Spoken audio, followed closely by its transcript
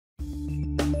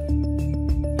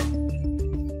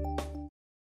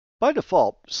By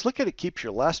default, SlickEdit keeps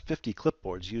your last 50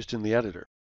 clipboards used in the editor.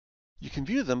 You can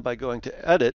view them by going to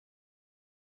Edit,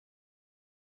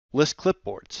 List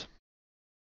Clipboards,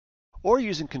 or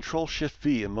using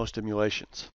Ctrl-Shift-V in most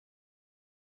emulations.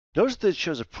 Notice that it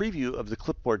shows a preview of the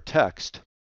clipboard text,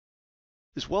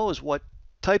 as well as what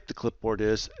type the clipboard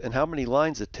is and how many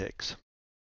lines it takes.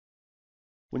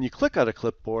 When you click on a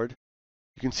clipboard,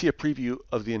 you can see a preview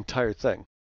of the entire thing.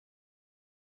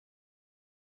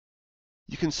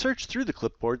 You can search through the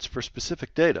clipboards for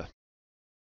specific data.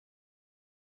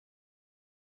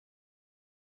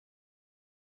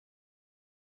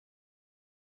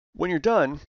 When you're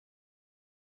done,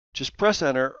 just press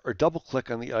Enter or double-click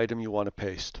on the item you want to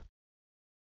paste,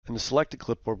 and the selected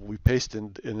clipboard will be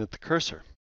pasted in at the cursor.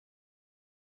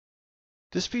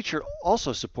 This feature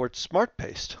also supports Smart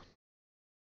Paste.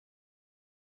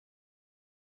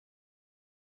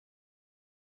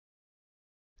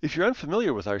 If you're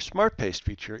unfamiliar with our Smart Paste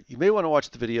feature, you may want to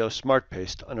watch the video Smart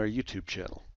Paste on our YouTube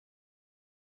channel.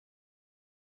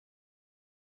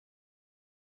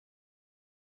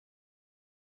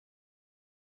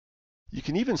 You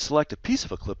can even select a piece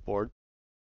of a clipboard,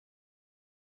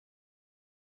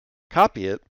 copy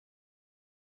it,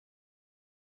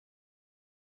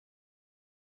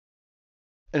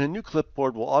 and a new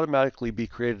clipboard will automatically be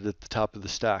created at the top of the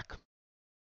stack.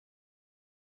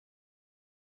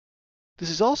 This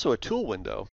is also a tool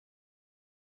window,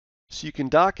 so you can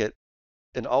dock it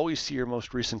and always see your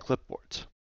most recent clipboards.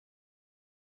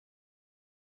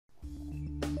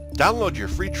 Download your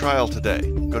free trial today.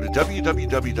 Go to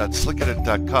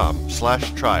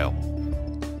www.slickedit.com/trial.